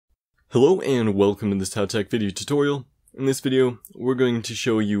Hello and welcome to this HowTech video tutorial. In this video, we're going to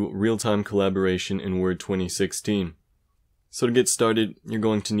show you real-time collaboration in Word 2016. So to get started, you're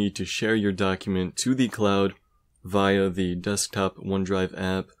going to need to share your document to the cloud via the desktop OneDrive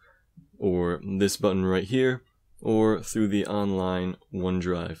app, or this button right here, or through the online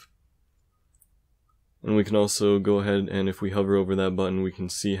OneDrive. And we can also go ahead and if we hover over that button, we can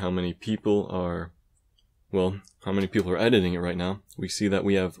see how many people are editing it right now. We see that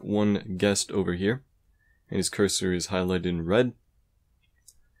we have one guest over here, and his cursor is highlighted in red.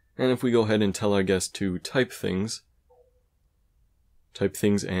 And if we go ahead and tell our guest to type things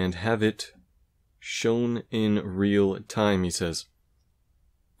and have it shown in real time, he says.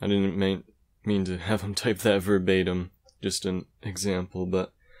 I didn't mean to have him type that verbatim, just an example,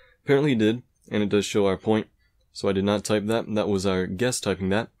 but apparently he did, and it does show our point. So I did not type that, that was our guest typing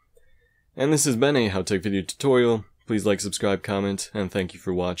that. And this has been a HowTech video tutorial. Please like, subscribe, comment, and thank you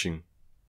for watching.